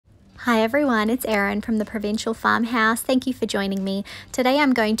Hi everyone, it's Erin from the Provincial Farmhouse. Thank you for joining me. Today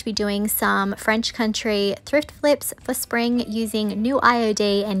I'm going to be doing some French country thrift flips for spring using new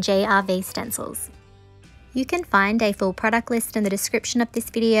IOD and JRV stencils. You can find a full product list in the description of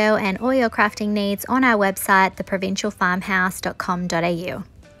this video and all your crafting needs on our website, theprovincialfarmhouse.com.au.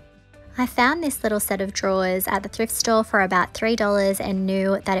 I found this little set of drawers at the thrift store for about $3 and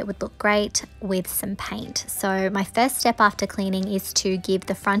knew that it would look great with some paint. So my first step after cleaning is to give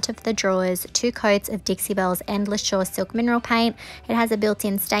the front of the drawers 2 coats of Dixie Belle's Endless Shore Silk Mineral Paint. It has a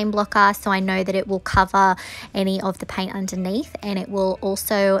built-in stain blocker, so I know that it will cover any of the paint underneath, and it will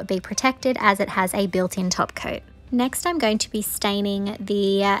also be protected as it has a built-in top coat. Next, I'm going to be staining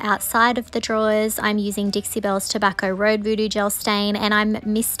the outside of the drawers. I'm using Dixie Belle's Tobacco Road Voodoo Gel Stain, and I'm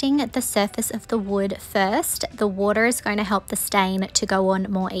misting the surface of the wood first. The water is going to help the stain to go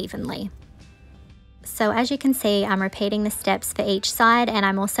on more evenly. So as you can see, I'm repeating the steps for each side, and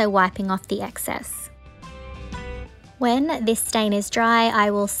I'm also wiping off the excess. When this stain is dry,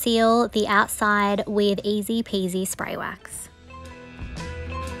 I will seal the outside with easy peasy spray wax.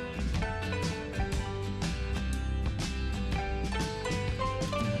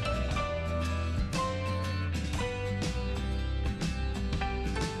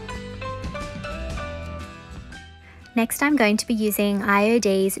 Next, I'm going to be using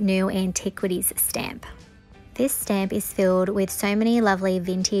IOD's new Antiquities stamp. This stamp is filled with so many lovely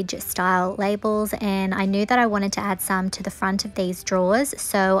vintage style labels, and I knew that I wanted to add some to the front of these drawers,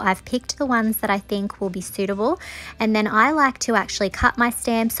 so I've picked the ones that I think will be suitable, and then I like to actually cut my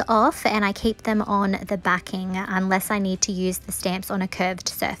stamps off and I keep them on the backing unless I need to use the stamps on a curved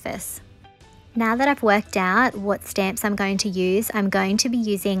surface. Now that I've worked out what stamps I'm going to use, I'm going to be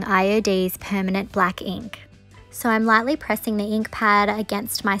using IOD's permanent black ink. So I'm lightly pressing the ink pad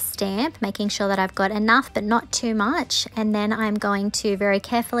against my stamp, making sure that I've got enough but not too much, and then I'm going to very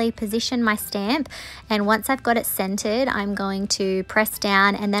carefully position my stamp, and once I've got it centered, I'm going to press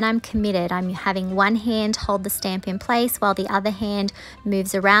down, and then I'm committed. I'm having one hand hold the stamp in place while the other hand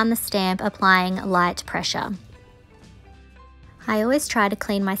moves around the stamp, applying light pressure. I always try to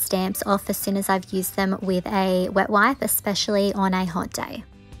clean my stamps off as soon as I've used them with a wet wipe, especially on a hot day.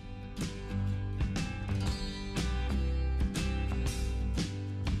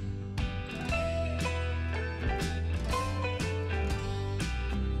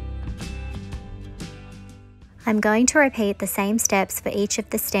 I'm going to repeat the same steps for each of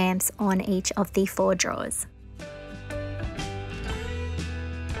the stamps on each of the 4 drawers.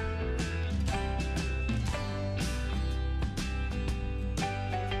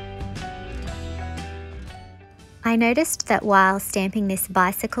 I noticed that while stamping this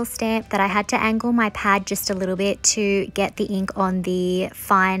bicycle stamp that I had to angle my pad just a little bit to get the ink on the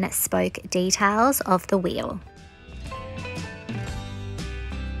fine spoke details of the wheel.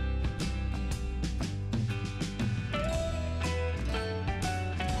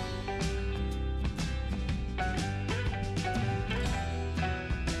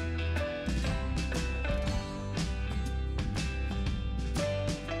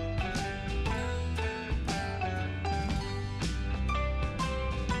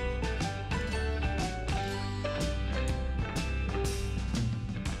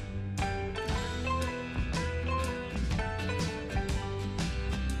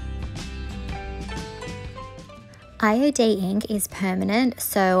 IOD ink is permanent,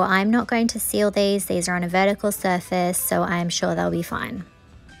 so I'm not going to seal these. These are on a vertical surface, so I'm sure they'll be fine.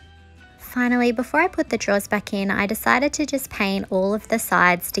 Finally, before I put the drawers back in, I decided to just paint all of the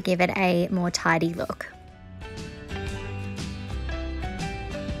sides to give it a more tidy look.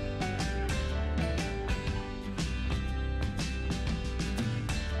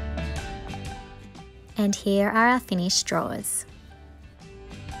 And here are our finished drawers.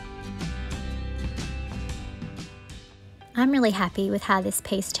 I'm really happy with how this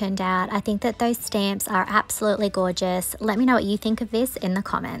piece turned out. I think that those stamps are absolutely gorgeous. Let me know what you think of this in the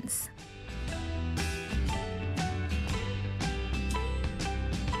comments.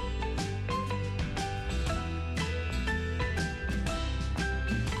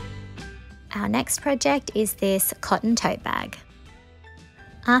 Our next project is this cotton tote bag.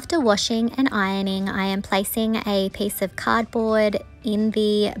 After washing and ironing, I am placing a piece of cardboard in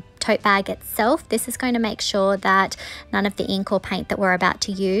the tote bag itself. This is going to make sure that none of the ink or paint that we're about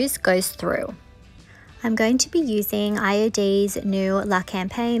to use goes through. I'm going to be using IOD's new La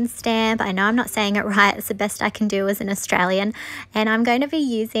Campagne stamp. I know I'm not saying it right, it's the best I can do as an Australian. And I'm going to be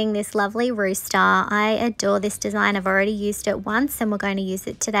using this lovely rooster. I adore this design. I've already used it once and we're going to use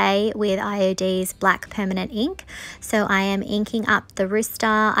it today with IOD's black permanent ink. So I am inking up the rooster.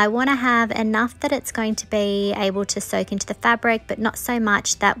 I want to have enough that it's going to be able to soak into the fabric, but not so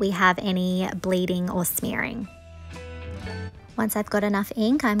much that we have any bleeding or smearing. Once I've got enough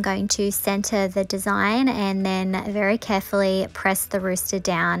ink, I'm going to center the design and then very carefully press the rooster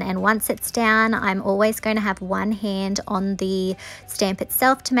down. And once it's down, I'm always going to have one hand on the stamp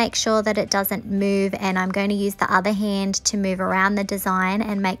itself to make sure that it doesn't move, and I'm going to use the other hand to move around the design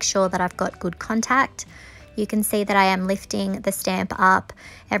and make sure that I've got good contact. You can see that I am lifting the stamp up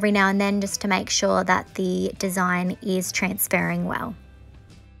every now and then just to make sure that the design is transferring well.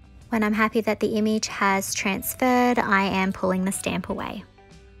 When I'm happy that the image has transferred, I am pulling the stamp away.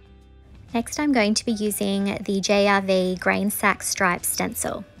 Next, I'm going to be using the JRV Grain Sack Stripe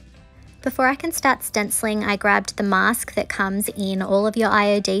stencil. Before I can start stenciling, I grabbed the mask that comes in all of your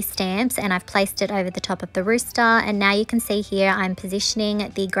IOD stamps and I've placed it over the top of the rooster, and now you can see here I'm positioning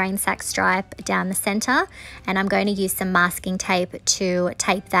the grain sack stripe down the center, and I'm going to use some masking tape to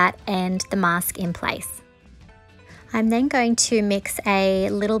tape that and the mask in place. I'm then going to mix a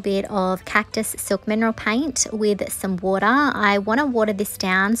little bit of Cactus Silk Mineral Paint with some water. I want to water this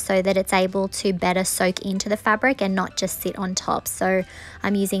down so that it's able to better soak into the fabric and not just sit on top. So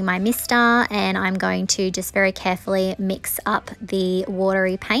I'm using my mister and I'm going to just very carefully mix up the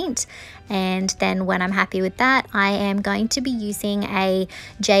watery paint. And then when I'm happy with that, I am going to be using a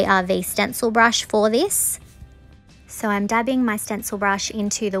JRV stencil brush for this. So I'm dabbing my stencil brush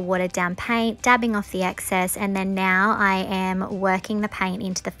into the watered down paint, dabbing off the excess, and then now I am working the paint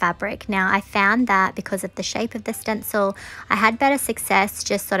into the fabric. Now I found that because of the shape of the stencil, I had better success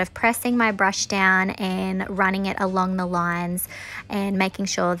just sort of pressing my brush down and running it along the lines and making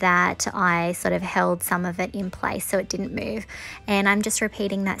sure that I sort of held some of it in place so it didn't move. And I'm just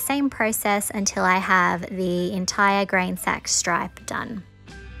repeating that same process until I have the entire grain sack stripe done.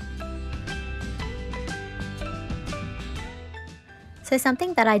 So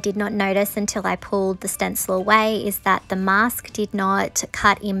something that I did not notice until I pulled the stencil away is that the mask did not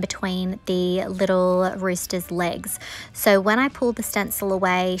cut in between the little rooster's legs. So when I pull the stencil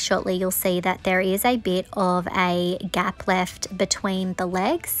away shortly, you'll see that there is a bit of a gap left between the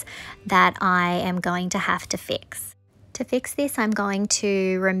legs that I am going to have to fix. To fix this, I'm going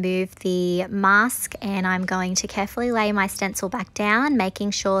to remove the mask and I'm going to carefully lay my stencil back down,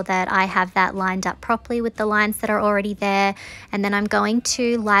 making sure that I have that lined up properly with the lines that are already there. And then I'm going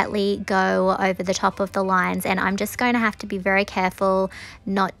to lightly go over the top of the lines, and I'm just going to have to be very careful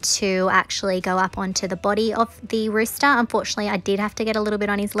not to actually go up onto the body of the rooster. Unfortunately, I did have to get a little bit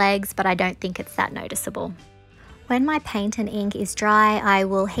on his legs, but I don't think it's that noticeable. When my paint and ink is dry, I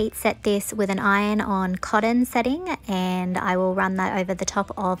will heat set this with an iron on cotton setting, and I will run that over the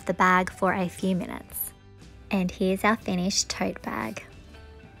top of the bag for a few minutes. And here's our finished tote bag.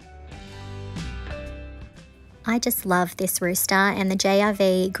 I just love this rooster, and the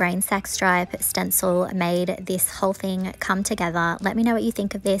JRV grain sack stripe stencil made this whole thing come together. Let me know what you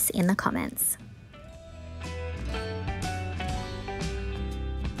think of this in the comments.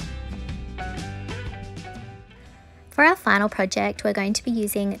 For our final project, we're going to be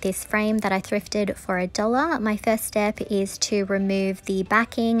using this frame that I thrifted for $1. My first step is to remove the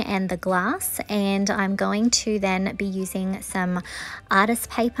backing and the glass, and I'm going to then be using some artist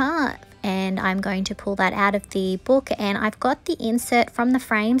paper, and I'm going to pull that out of the book. And I've got the insert from the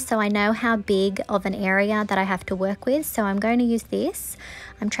frame, so I know how big of an area that I have to work with, so I'm going to use this.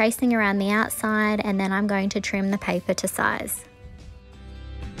 I'm tracing around the outside, and then I'm going to trim the paper to size.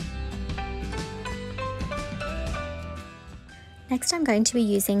 Next, I'm going to be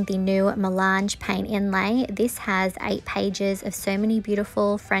using the new Melange Paint Inlay. This has 8 pages of so many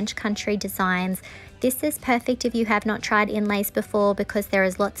beautiful French country designs. This is perfect if you have not tried inlays before, because there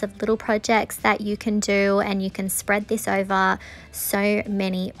is lots of little projects that you can do and you can spread this over so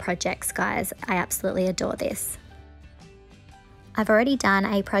many projects, guys. I absolutely adore this. I've already done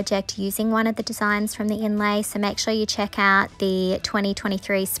a project using one of the designs from the inlay, so make sure you check out the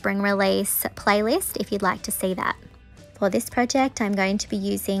 2023 spring release playlist if you'd like to see that. For this project, I'm going to be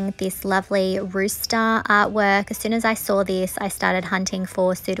using this lovely rooster artwork. As soon as I saw this, I started hunting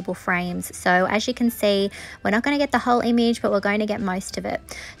for suitable frames. So as you can see, we're not going to get the whole image, but we're going to get most of it.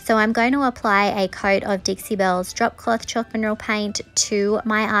 So I'm going to apply a coat of Dixie Belle's drop cloth chalk mineral paint to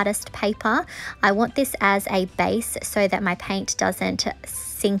my artist paper. I want this as a base so that my paint doesn't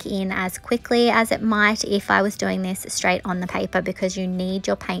sink in as quickly as it might if I was doing this straight on the paper, because you need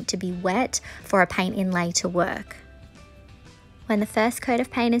your paint to be wet for a paint inlay to work. When the first coat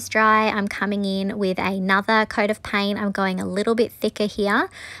of paint is dry, I'm coming in with another coat of paint. I'm going a little bit thicker here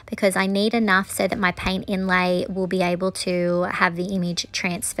because I need enough so that my paint inlay will be able to have the image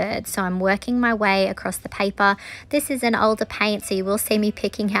transferred. So I'm working my way across the paper. This is an older paint, so you will see me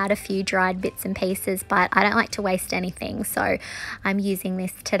picking out a few dried bits and pieces, but I don't like to waste anything, so I'm using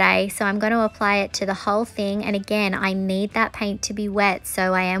this today. So I'm going to apply it to the whole thing, and again, I need that paint to be wet,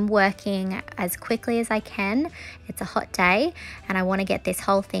 so I am working as quickly as I can. It's a hot day and I want to get this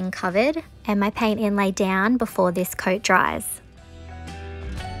whole thing covered and my paint inlay down before this coat dries.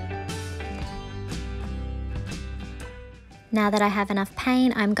 Now that I have enough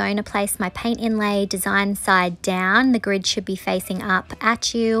paint, I'm going to place my paint inlay design side down. The grid should be facing up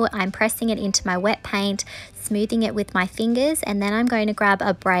at you. I'm pressing it into my wet paint, smoothing it with my fingers, and then I'm going to grab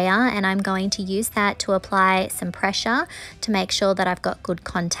a brayer and I'm going to use that to apply some pressure to make sure that I've got good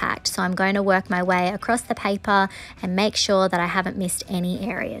contact. So I'm going to work my way across the paper and make sure that I haven't missed any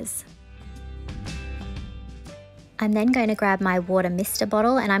areas. I'm then going to grab my water mister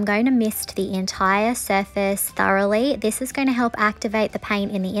bottle and I'm going to mist the entire surface thoroughly. This is going to help activate the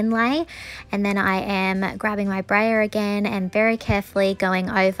paint in the inlay. And then I am grabbing my brayer again and very carefully going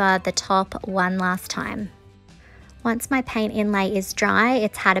over the top one last time. Once my paint inlay is dry,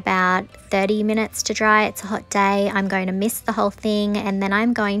 it's had about 30 minutes to dry, it's a hot day, I'm going to mist the whole thing and then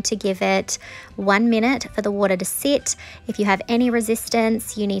I'm going to give it 1 minute for the water to sit. If you have any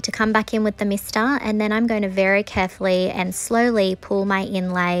resistance, you need to come back in with the mister, and then I'm going to very carefully and slowly pull my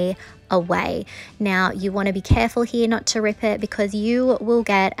inlay away. Now you want to be careful here not to rip it, because you will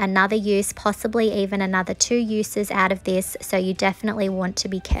get another use, possibly even another 2 uses out of this, so you definitely want to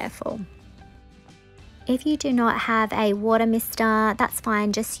be careful. If you do not have a water mister, that's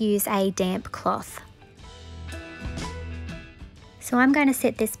fine, just use a damp cloth. So I'm going to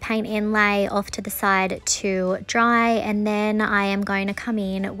set this paint inlay off to the side to dry, and then I am going to come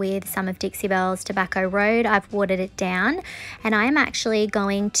in with some of Dixie Belle's Tobacco Road. I've watered it down and I am actually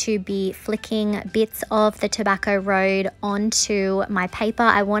going to be flicking bits of the Tobacco Road onto my paper.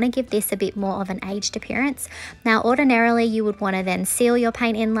 I want to give this a bit more of an aged appearance. Now ordinarily you would want to then seal your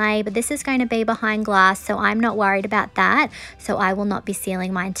paint inlay, but this is going to be behind glass, so I'm not worried about that. So I will not be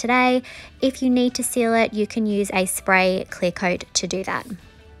sealing mine today. If you need to seal it, you can use a spray clear coat to do that.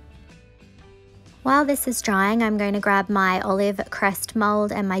 While this is drying, I'm going to grab my olive crest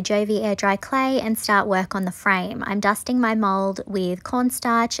mold and my Jovi air dry clay and start work on the frame. I'm dusting my mold with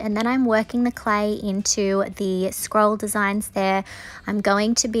cornstarch and then I'm working the clay into the scroll designs there. I'm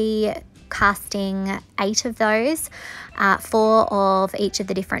going to be casting 8 of those, 4 of each of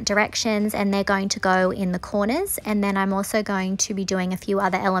the different directions, and they're going to go in the corners. And then I'm also going to be doing a few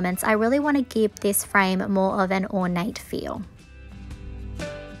other elements. I really want to give this frame more of an ornate feel.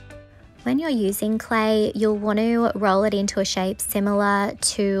 When you're using clay, you'll want to roll it into a shape similar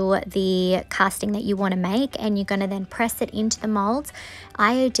to the casting that you want to make, and you're going to then press it into the molds.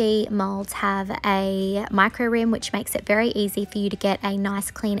 IOD molds have a micro rim, which makes it very easy for you to get a nice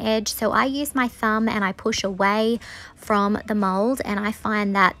clean edge. So I use my thumb and I push away from the mold, and I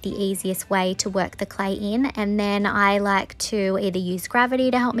find that the easiest way to work the clay in. And then I like to either use gravity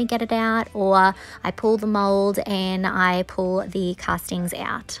to help me get it out, or I pull the mold and I pull the castings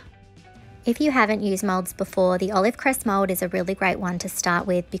out. If you haven't used molds before, the olive crest mold is a really great one to start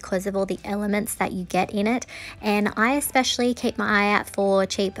with because of all the elements that you get in it. And I especially keep my eye out for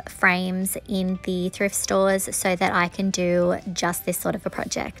cheap frames in the thrift stores so that I can do just this sort of a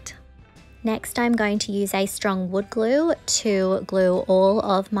project. Next, I'm going to use a strong wood glue to glue all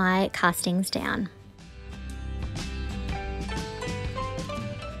of my castings down.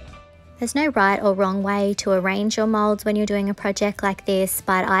 There's no right or wrong way to arrange your molds when you're doing a project like this,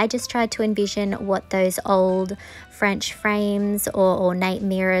 but I just tried to envision what those old French frames or ornate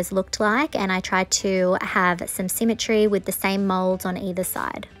mirrors looked like, and I tried to have some symmetry with the same molds on either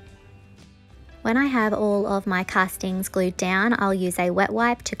side. When I have all of my castings glued down, I'll use a wet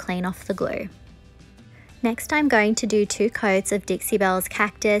wipe to clean off the glue. Next, I'm going to do 2 coats of Dixie Belle's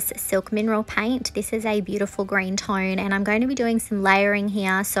Cactus Silk Mineral Paint. This is a beautiful green tone, and I'm going to be doing some layering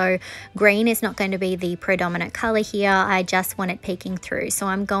here. So green is not going to be the predominant color here. I just want it peeking through. So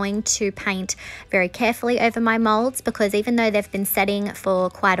I'm going to paint very carefully over my molds, because even though they've been setting for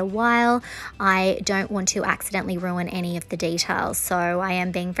quite a while, I don't want to accidentally ruin any of the details. So I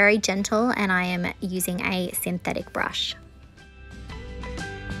am being very gentle, and I am using a synthetic brush.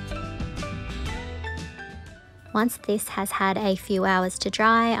 Once this has had a few hours to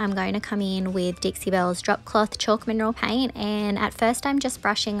dry, I'm going to come in with Dixie Belle's Drop Cloth Chalk Mineral Paint, and at first I'm just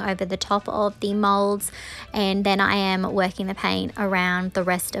brushing over the top of the molds, and then I am working the paint around the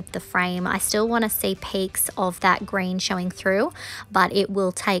rest of the frame. I still want to see peaks of that green showing through, but it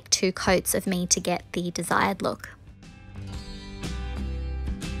will take 2 coats of me to get the desired look.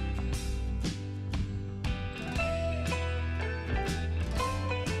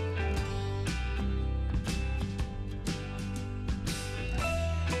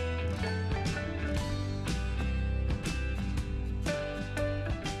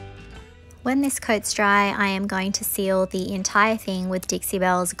 When this coat's dry, I am going to seal the entire thing with Dixie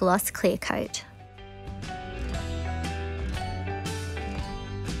Belle's Gloss Clear Coat.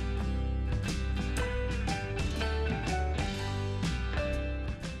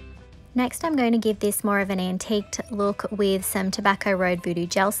 Next, I'm going to give this more of an antiqued look with some Tobacco Road Voodoo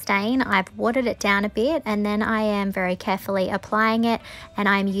Gel Stain. I've watered it down a bit, and then I am very carefully applying it, and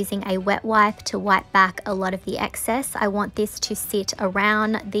I'm using a wet wipe to wipe back a lot of the excess. I want this to sit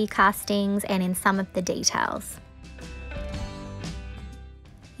around the castings and in some of the details.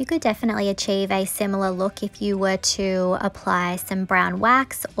 You could definitely achieve a similar look if you were to apply some brown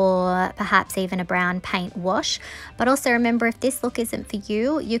wax or perhaps even a brown paint wash. But also remember, if this look isn't for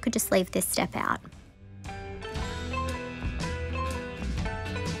you, you could just leave this step out.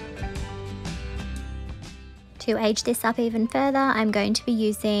 To age this up even further, I'm going to be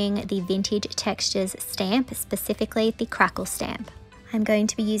using the Vintage Textures stamp, specifically the Crackle stamp. I'm going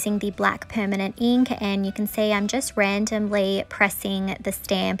to be using the black permanent ink, and you can see I'm just randomly pressing the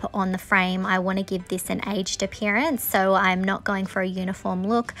stamp on the frame. I want to give this an aged appearance, so I'm not going for a uniform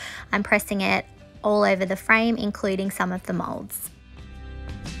look. I'm pressing it all over the frame, including some of the molds.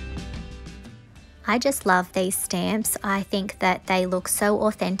 I just love these stamps. I think that they look so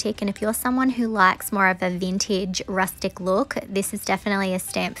authentic, and if you're someone who likes more of a vintage rustic look, this is definitely a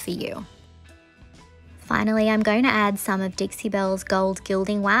stamp for you. Finally, I'm going to add some of Dixie Belle's Gold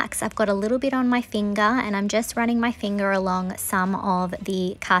Gilding Wax. I've got a little bit on my finger, and I'm just running my finger along some of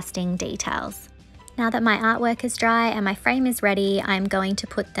the casting details. Now that my artwork is dry and my frame is ready, I'm going to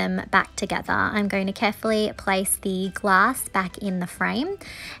put them back together. I'm going to carefully place the glass back in the frame,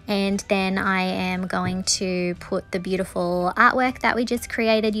 and then I am going to put the beautiful artwork that we just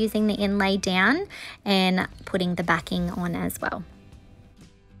created using the inlay down and putting the backing on as well.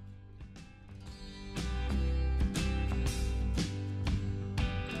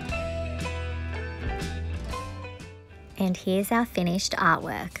 And here's our finished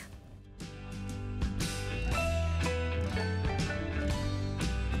artwork.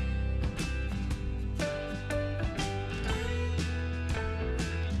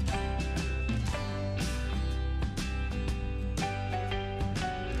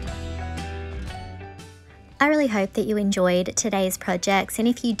 I really hope that you enjoyed today's projects, and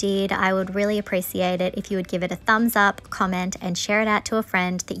if you did, I would really appreciate it if you would give it a thumbs up, comment, and share it out to a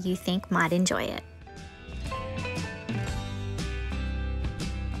friend that you think might enjoy it.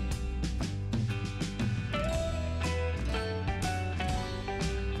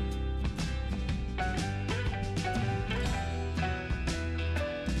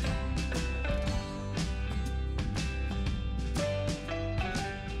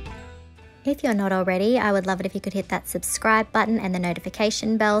 If you're not already, I would love it if you could hit that subscribe button and the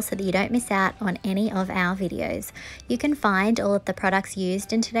notification bell so that you don't miss out on any of our videos. You can find all of the products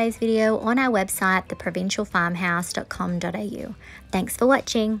used in today's video on our website, theprovincialfarmhouse.com.au. Thanks for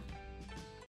watching.